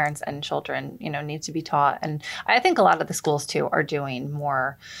think parents and children need to be taught, and I think a lot of the schools too are doing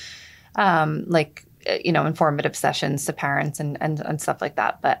more informative sessions to parents and stuff like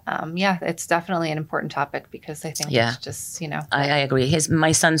that. But it's definitely an important topic, because I think it's just, I agree.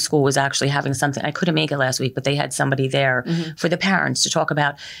 My son's school was actually having something. I couldn't make it last week, but they had somebody there for the parents to talk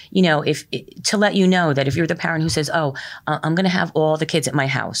about, to let you know that if you're the parent who says, I'm going to have all the kids at my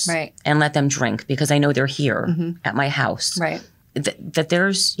house and let them drink because I know they're here at my house. Right. That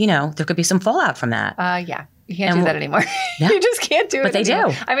there's, there could be some fallout from that. You can't do that anymore. You just can't do it. But they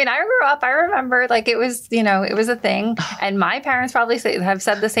anymore. do. I mean, I grew up, I remember like it was, it was a thing. And my parents probably have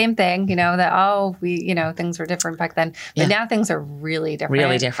said the same thing, that, things were different back then. But now things are really different.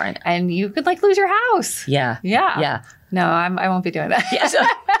 Really different. And you could like lose your house. Yeah. Yeah. Yeah. No, I won't be doing that. Yes,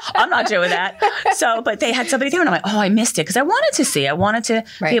 I'm not doing that. So, but they had somebody there, and I'm like, I missed it, because I wanted to see. I wanted to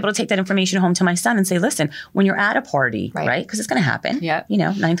be able to take that information home to my son and say, listen, when you're at a party, right? Because it's going to happen. Yeah.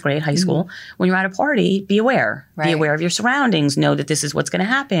 9th grade, high school. When you're at a party, be aware. Right. Be aware of your surroundings. Know that this is what's going to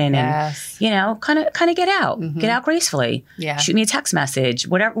happen. Yes. And kind of get out. Get out gracefully. Yeah. Shoot me a text message.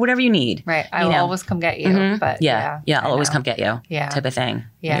 Whatever you need. Right. I will always come get you. But I'll always come get you. Yeah. Type of thing.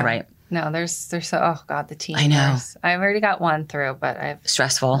 Yeah. You're right. No, there's so, oh God, the teen. I know. I've already got one through, but I have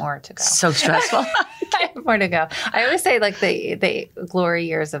stressful. More to go. So stressful. I have more to go. I always say like the glory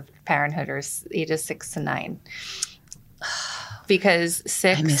years of parenthood are ages 6 to 9. Because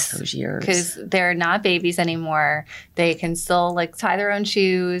 6, I miss those years. Because they're not babies anymore. They can still like tie their own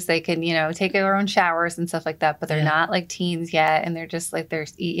shoes. They can, take their own showers and stuff like that. But they're not like teens yet, and they're just like they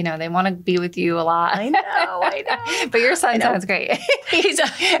want to be with you a lot. I know. But your son sounds great. Now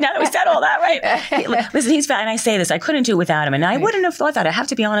that we said all that, right? Listen, he's fat, and I say this. I couldn't do it without him, and I wouldn't have thought that. I have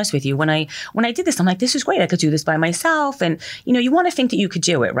to be honest with you. When I did this, I'm like, this is great. I could do this by myself, and you want to think that you could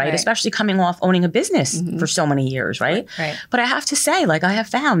do it, right? Especially coming off owning a business for so many years, right? Right. But I have to say, like, I have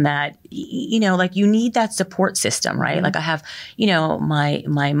found that, like you need that support system, right? Like I have,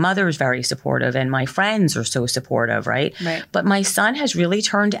 my mother's very supportive and my friends are so supportive, right? Right. But my son has really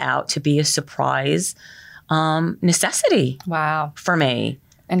turned out to be a surprise necessity. Wow. For me.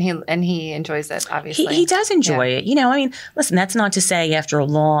 And he enjoys it, obviously. He does enjoy it. I mean, listen, that's not to say after a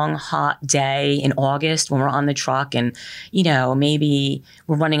long, hot day in August when we're on the truck and, maybe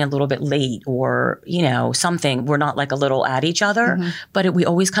we're running a little bit late or, something, we're not like a little at each other, but we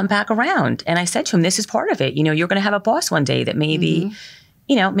always come back around. And I said to him, this is part of it. You're going to have a boss one day that maybe,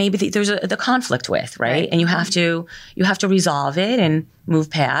 maybe there's the conflict with, right? And you have to resolve it and move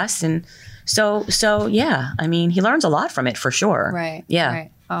past. And so yeah, I mean, he learns a lot from it for sure. Right. Yeah.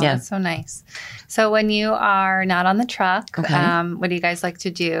 Right. Oh, that's so nice. So when you are not on the truck, what do you guys like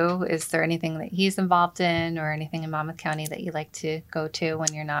to do? Is there anything that he's involved in or anything in Monmouth County that you like to go to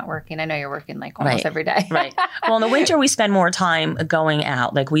when you're not working? I know you're working like almost every day. Right. Well, in the winter, we spend more time going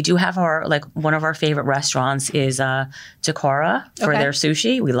out. Like we do have one of our favorite restaurants is Takora for their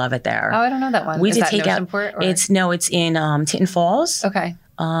sushi. We love it there. Oh, I don't know that one. We is did that take out. Or? It's in Tinton Falls. Okay.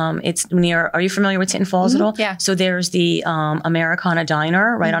 It's near, are you familiar with Tinton Falls at all? Yeah. So there's the Americana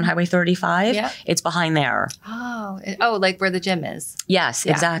Diner right on Highway 35. Yeah. It's behind there. Oh, like where the gym is. Yes,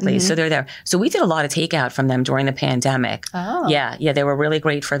 exactly. So they're there. So we did a lot of takeout from them during the pandemic. Oh. Yeah, they were really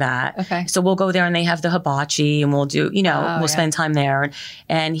great for that. Okay. So we'll go there and they have the hibachi and we'll do, we'll spend time there.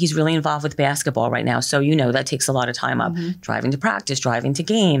 And he's really involved with basketball right now. So, that takes a lot of time up, driving to practice, driving to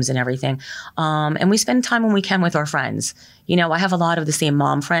games and everything. And we spend time when we can with our friends. I have a lot of the same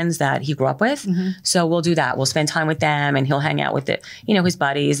mom friends that he grew up with. So we'll do that. We'll spend time with them and he'll hang out with his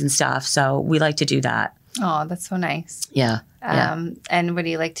buddies and stuff. So we like to do that. Oh, that's so nice. Yeah. And what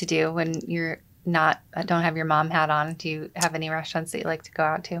do you like to do when you're don't have your mom hat on? Do you have any restaurants that you like to go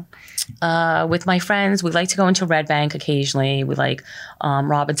out to? With my friends, we like to go into Red Bank occasionally. We like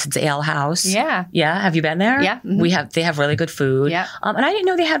Robinson's Ale House. Yeah. Yeah. Have you been there? Yeah. They have really good food. Yeah. And I didn't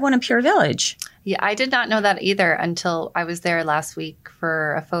know they had one in Pure Village. Yeah, I did not know that either until I was there last week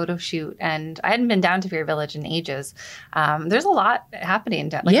for a photo shoot, and I hadn't been down to Pure Village in ages. There's a lot happening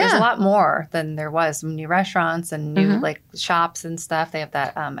down. There's a lot more than there was. Some new restaurants and new shops and stuff. They have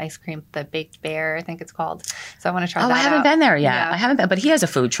that ice cream, the Baked Bear, I think it's called. So I want to try that. I haven't been there yet. Yeah. I haven't been, but he has a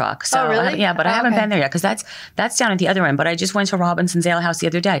food truck. So really? I haven't been there yet because that's down at the other end. But I just went to Robinson's Ale House the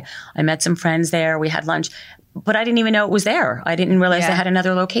other day. I met some friends there. We had lunch. But I didn't even know it was there. I didn't realize they had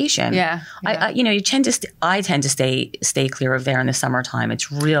another location. Yeah. I tend to stay clear of there in the summertime. It's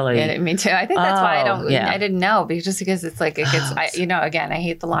really me too. I think that's why I didn't know because it's like it gets. Again, I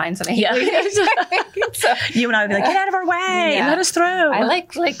hate the lines and I hate waiting. So, you and I would be like, get out of our way, let us through. I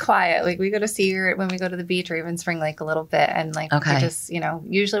like quiet. Like we go to see her when we go to the beach or even Spring Lake a little bit, and we just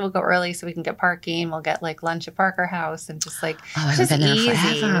usually we'll go early so we can get parking. We'll get like lunch at Parker House and just just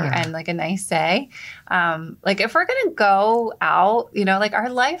easy and like a nice day. If we're going to go out, our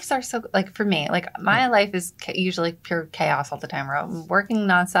lives are so, for me, my life is usually pure chaos all the time. We're working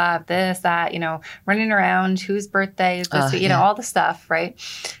nonstop, this, that, running around, whose birthday is this week, all the stuff, right?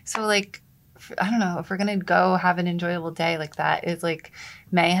 So, I don't know, if we're going to go have an enjoyable day like that, is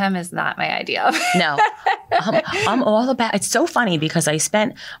mayhem is not my idea. No. I'm all about, it's so funny because I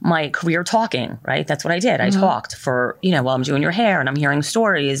spent my career talking, right? That's what I did. I talked for, while I'm doing your hair and I'm hearing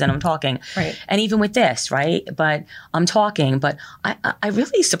stories and I'm talking. Right. And even with this, right? But I'm talking, but I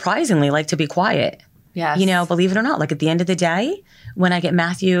really surprisingly like to be quiet. Yes. Believe it or not, at the end of the day, when I get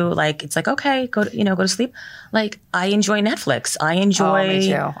Matthew, it's okay, go to sleep. I enjoy Netflix. I enjoy. Me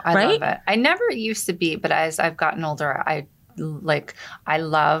too. I love it. I never used to be, but as I've gotten older, I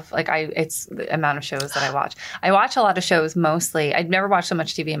love it's the amount of shows that I watch. I watch a lot of shows mostly. I've never watched so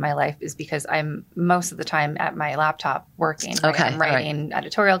much TV in my life is because I'm most of the time at my laptop working. Right? Okay. I'm writing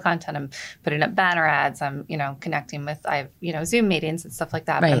editorial content. I'm putting up banner ads. I'm, connecting with, I have, Zoom meetings and stuff like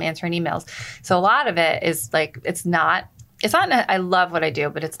that. Right. I'm answering emails. So a lot of it is it's not, I love what I do,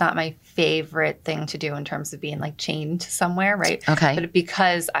 but it's not my favorite thing to do in terms of being chained to somewhere, right? Okay. But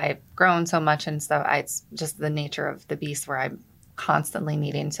because I've grown so much and stuff, it's just the nature of the beast where I'm constantly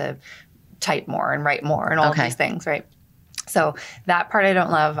needing to type more and write more and all of these things, right? So that part I don't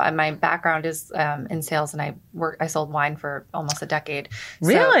love. My background is in sales, and I sold wine for almost a decade.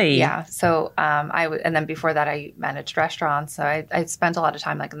 Really? So, yeah. So and then before that, I managed restaurants. So I spent a lot of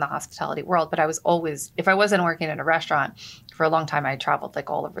time in the hospitality world. But I was always, if I wasn't working at a restaurant for a long time, I traveled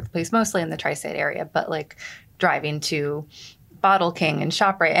all over the place, mostly in the tri-state area. But driving to Bottle King and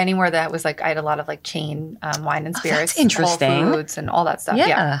ShopRite, anywhere that was I had a lot of chain wine and spirits, that's interesting. Whole Foods and all that stuff.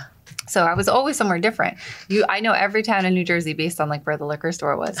 Yeah. So I was always somewhere different. I know every town in New Jersey based on where the liquor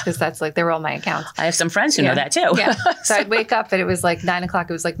store was, because that's they were all my accounts. I have some friends who know that too. Yeah. So I'd wake up and it was 9 o'clock.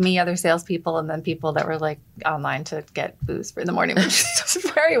 It was me, other salespeople, and then people that were online to get booze for in the morning, which is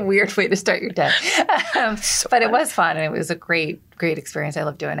a very weird way to start your day. But it was fun, and it was a great great experience. I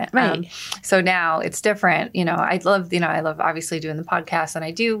love doing it. Right. So now it's different. I love obviously doing the podcast, and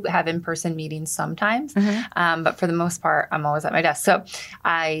I do have in-person meetings sometimes. But for the most part, I'm always at my desk. So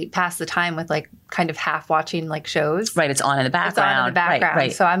I pass the time with like kind of half watching like shows. Right. It's on in the background. It's on in the background.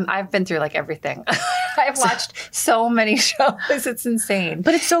 Right. So I've been through like everything. I've watched so many shows. It's insane.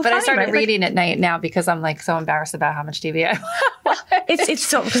 But it's so funny, I started right? reading at night now because I'm like so embarrassed about how much TV I watch. It's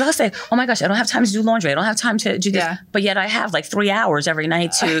so, because I'll say, oh my gosh, I don't have time to do laundry. I don't have time to do this. Yeah. But yet I have like 3 hours every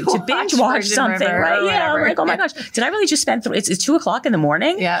night to binge watch something, right? Yeah. I'm like, oh my gosh, did I really just spend it's 2:00 in the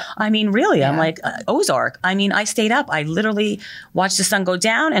morning? Yeah. I mean, really, I'm like, Ozark. I mean, I stayed up. I literally watched the sun go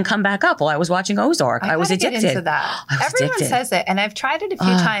down and come back up while I was watching Ozark. I was addicted. Get into that. Everyone says it, and I've tried it a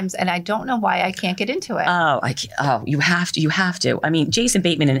few times, and I don't know why I can't get into it. You have to. You have to. I mean, Jason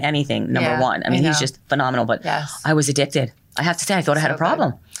Bateman in anything, number one. I mean, he's just phenomenal. But I was addicted. I have to say, I thought I had a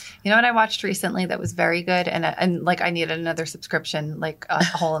problem. Good. You know what I watched recently that was very good, and like I needed another subscription, like a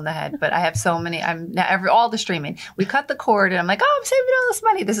hole in the head. But I have so many. I'm now all the streaming. We cut the cord, and I'm like, oh, I'm saving all this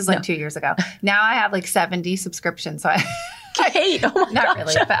money. This is like 2 years ago. Now I have like 70 subscriptions. So Kate, oh my not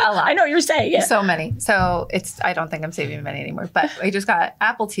gosh. really, but a lot. I know what you're saying. Yeah. So many. So I don't think I'm saving money anymore. But I just got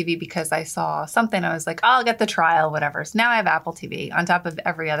Apple TV because I saw something. I was like, oh, I'll get the trial, whatever. So now I have Apple TV on top of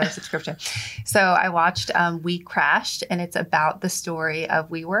every other subscription. So I watched We Crashed, and it's about the story of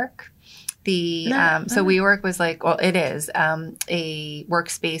WeWork. So WeWork was like, well, it is a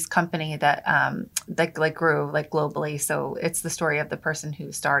workspace company that like grew like globally. So it's the story of the person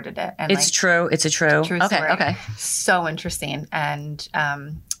who started it. And it's true. It's a true story. Okay. So interesting. And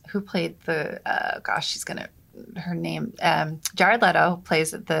who played her name, Jared Leto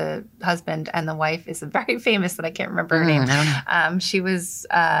plays the husband, and the wife is very famous that I can't remember her name. I don't know. She was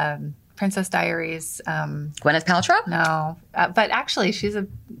Princess Diaries. Gwyneth Paltrow? No, but actually she's a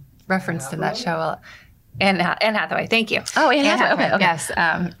referenced in that show. Anne Hathaway. Thank you. Oh, Anne Hathaway. Okay. Yes.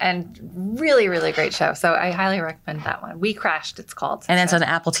 And really, really great show. So I highly recommend that one. We Crashed, it's called. And it's on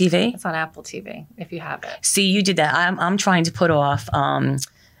Apple TV? It's on Apple TV, if you have it. See, you did that. I'm trying to put off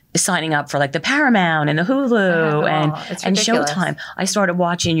signing up for like the Paramount and the Hulu and Showtime. I started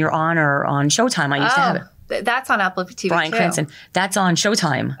watching Your Honor on Showtime. I used to have it. That's on Apple TV Bryan too. Cranston. That's on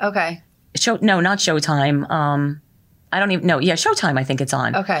Showtime. Okay. No, not Showtime. I don't even know. Yeah, Showtime, I think it's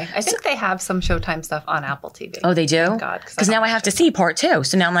on. Okay. I think they have some Showtime stuff on Apple TV. Oh, they do? Thank God. Because now I have to see part 2.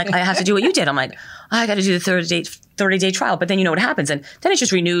 So now I'm like, I have to do what you did. I'm like, I got to do the 30-day trial. But then you know what happens. And then it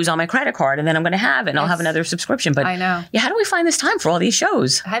just renews on my credit card. And then I'm going to have it. And I'll have another subscription. But I know. Yeah, how do we find this time for all these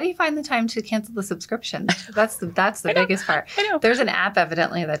shows? How do you find the time to cancel the subscription? That's the biggest part. I know. There's an app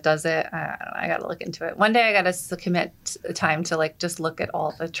evidently that does it. I got to look into it. One day I got to commit time to like just look at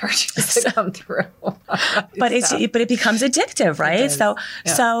all the charges that come through. But it becomes addictive, right? So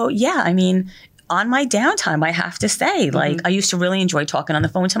yeah, I mean, on my downtime, I have to say, like, I used to really enjoy talking on the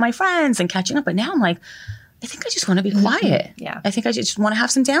phone to my friends and catching up, but now I'm like, I think I just want to be quiet. Yeah. I think I just want to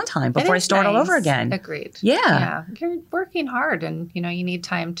have some downtime before I start all over again. Agreed. Yeah. You're working hard, and you need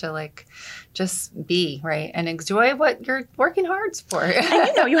time to like just be, right, and enjoy what you're working hard for.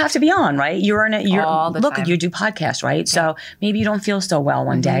 And you have to be on, right? You're all the time. You do podcasts, right? Yeah. So maybe you don't feel so well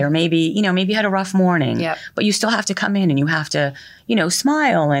one day, or maybe you had a rough morning. Yep. But you still have to come in and you have to,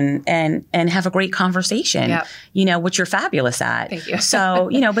 smile and have a great conversation. Yep. Which you're fabulous at. Thank you. So,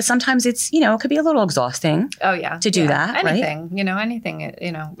 but sometimes it's, it could be a little exhausting. Oh yeah. To do that, anything, right? Anything,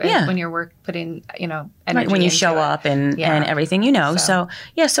 when you're putting, energy right, when you show up and everything, So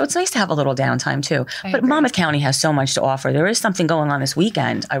it's nice to have a little downtime too. But Monmouth County has so much to offer. There is something going on this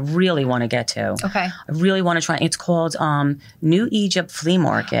weekend I really want to get to. Okay. I really want to try. It's called New Egypt Flea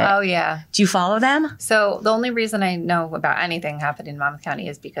Market. Oh yeah. Do you follow them? So the only reason I know about anything happening in Monmouth County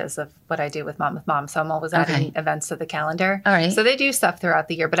is because of what I do with Monmouth Mom. So I'm always adding events to the calendar. All right. So they do stuff throughout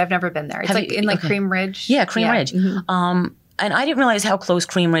the year, but I've never been there. It's Cream Ridge. Yeah, Cream Ridge. Mm-hmm. And I didn't realize how close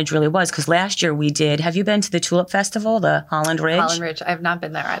Cream Ridge really was because last year we did. Have you been to the Tulip Festival, the Holland Ridge? Holland Ridge. I have not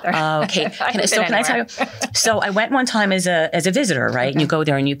been there either. Okay. Can I tell you? So I went one time as a visitor, right? Okay. And you go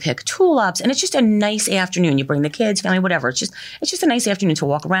there and you pick tulips, and it's just a nice afternoon. You bring the kids, family, whatever. It's just a nice afternoon to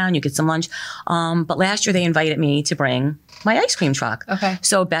walk around. You get some lunch. But last year they invited me to bring my ice cream truck. Okay.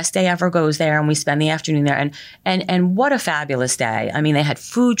 So best day ever goes there, and we spend the afternoon there. And what a fabulous day. I mean, they had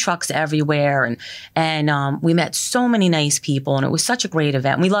food trucks everywhere, and we met so many nice people, and it was such a great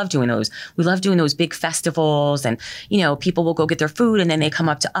event. And we love doing those. We love doing those big festivals, and people will go get their food, and then they come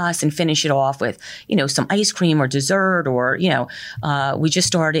up to us and finish it off with some ice cream or dessert, or we just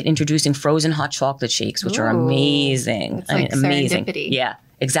started introducing frozen hot chocolate shakes, which are amazing. It's like amazing. serendipity. Yeah.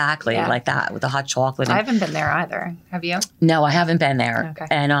 exactly like that with the hot chocolate. I haven't been there either. Have you? No, I haven't been there. Okay.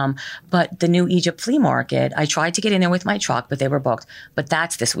 And but the New Egypt Flea Market, I tried to get in there with my truck, but they were booked. But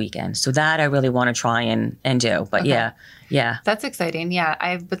that's this weekend, so that I really want to try and do. But yeah, that's exciting. Yeah,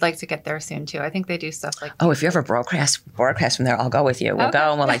 I would like to get there soon too. I think they do stuff like. Oh, if you ever broadcast from there, I'll go with you. We'll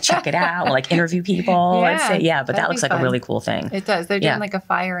go and we'll like check it out. We'll like interview people. And say, but that looks like a really cool thing. It does. They're doing like a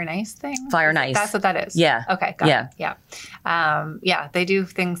fire and ice thing. Fire and ice. That's what that is. Yeah. Okay. Got it. Yeah. They do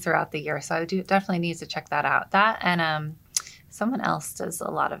things throughout the year, so I do definitely need to check that out. That and someone else does a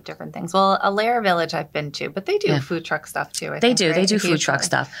lot of different things. Well, Alair Village I've been to, but they do food truck stuff too. They do food truck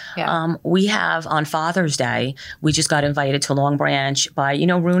stuff. Yeah. We have on Father's Day, we just got invited to Long Branch by,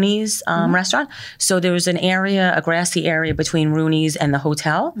 Rooney's restaurant. So there was an area, a grassy area between Rooney's and the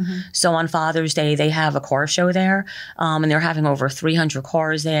hotel. So on Father's Day, they have a car show there. And they're having over 300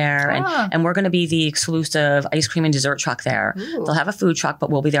 cars there. And we're going to be the exclusive ice cream and dessert truck there. Ooh. They'll have a food truck, but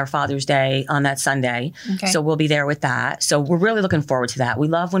we'll be there Father's Day on that Sunday. Okay. So we'll be there with that. So we're really looking forward to that. We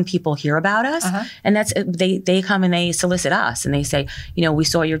love when people hear about us, and that's they come and they solicit us and they say, we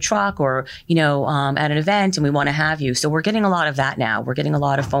saw your truck or at an event and we want to have you. So we're getting a lot of that now. We're getting a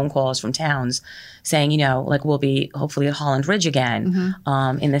lot of phone calls from towns saying, like we'll be hopefully at Holland Ridge again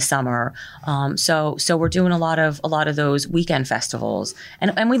in the summer. So we're doing a lot of those weekend festivals,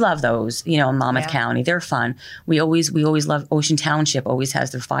 and we love those. In Monmouth County, they're fun. We always love Ocean Township. Always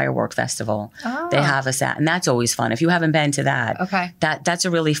has their firework festival. They have us at, and that's always fun. If you haven't been to that, that's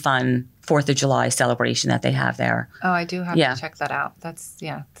a really fun 4th of July celebration that they have there. Oh, I do have to check that out. That's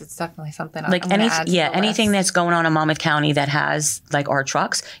definitely something. Like anything that's going on in Monmouth County that has like our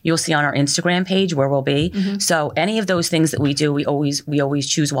trucks, you'll see on our Instagram page where we'll be. So any of those things that we do, we always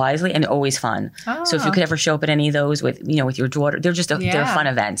choose wisely and always fun. So if you could ever show up at any of those with with your daughter, they're just they're fun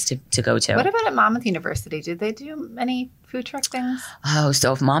events to go to. What about at Monmouth University? Did they do any food truck things? Oh,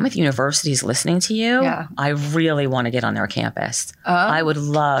 so if Monmouth University is listening to you, I really want to get on their campus. I would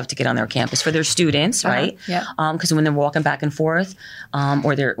love to get on their campus for their students, right? Yeah. Because when they're walking back and forth,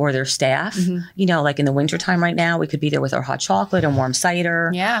 or their staff, like in the wintertime right now, we could be there with our hot chocolate and warm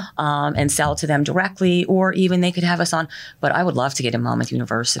cider, and sell to them directly, or even they could have us on. But I would love to get in Monmouth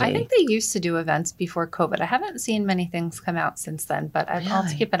University. I think they used to do events before COVID. I haven't seen many things come out since then, but I'll have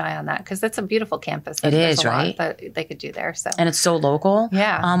to keep an eye on that because that's a beautiful campus. It is, right? That they could do there. So. And it's so local.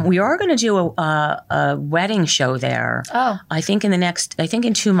 Yeah. We are going to do a wedding show there. Oh. I think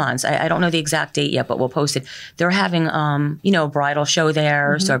in 2 months. I don't know the exact date yet, but we'll post it. They're having, a bridal show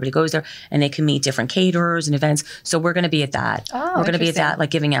there. So everybody goes there and they can meet different caterers and events. So we're going to be at that. Oh, we're going to be at that, like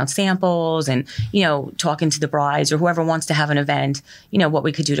giving out samples and, talking to the brides or whoever wants to have an event, what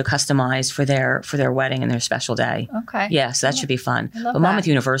we could do to customize for their wedding and their special day. Okay. Yeah. So that should be fun. But Monmouth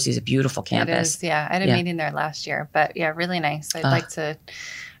University is a beautiful campus. It is, yeah. I had a meeting there last year, but really nice.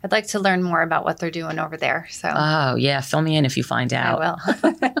 I'd like to learn more about what they're doing over there. So. Oh yeah, fill me in if you find out.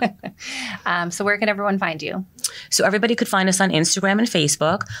 I will. So where can everyone find you? So everybody could find us on Instagram and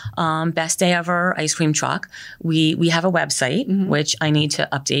Facebook. Best Day Ever Ice Cream Truck. We have a website which I need to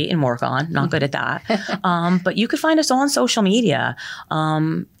update and work on. Not good at that. But you could find us all on social media.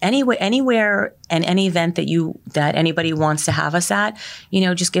 Anywhere and any event that anybody wants to have us at,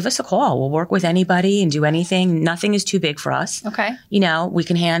 just give us a call. We'll work with anybody and do anything. Nothing is too big for us. Okay. We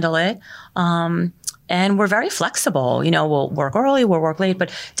can handle it. And we're very flexible. We'll work early, we'll work late,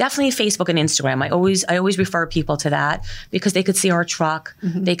 but definitely Facebook and Instagram. I always refer people to that because they could see our truck,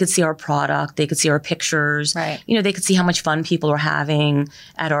 they could see our product, they could see our pictures. Right. They could see how much fun people are having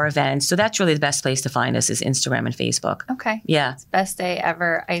at our events. So that's really the best place to find us is Instagram and Facebook. Okay. Yeah. It's Best Day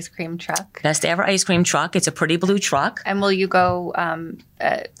Ever Ice Cream Truck. Best Day Ever Ice Cream Truck. It's a pretty blue truck. And will you go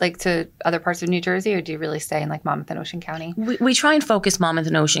to other parts of New Jersey, or do you really stay in like Monmouth and Ocean County? We try and focus Monmouth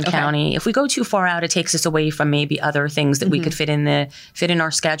and Ocean County. If we go too far out, it takes us away from maybe other things that we could fit in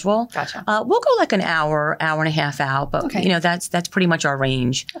our schedule. Gotcha. We'll go like an hour and a half out, but that's pretty much our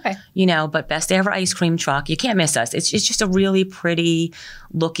range. Okay. But Best Day Ever Ice Cream Truck, you can't miss us. It's just a really pretty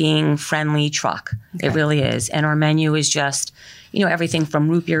looking, friendly truck. Okay. It really is. And our menu is just everything from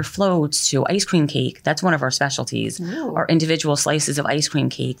root beer floats to ice cream cake. That's one of our specialties. Ooh. Or individual slices of ice cream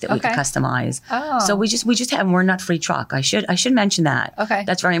cake that we can customize. Oh. So we just have, we're a nut-free truck. I should mention that. Okay.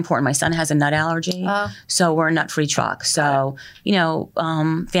 That's very important. My son has a nut allergy. So we're a nut-free truck. So,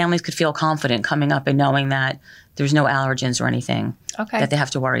 families could feel confident coming up and knowing that there's no allergens or anything that they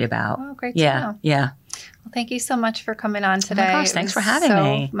have to worry about. Oh, great to know. Yeah. Well, thank you so much for coming on today. Oh my gosh, thanks for having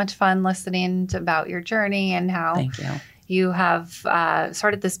me. So much fun listening about your journey and how Thank you. you have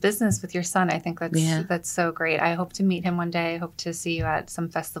started this business with your son. I think that's so great. I hope to meet him one day. I hope to see you at some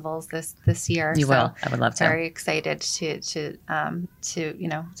festivals this year. You will. I would love to. Very excited to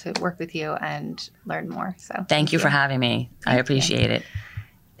work with you and learn more. So thank you for having me. I appreciate it.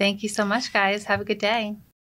 Thank you so much, guys. Have a good day.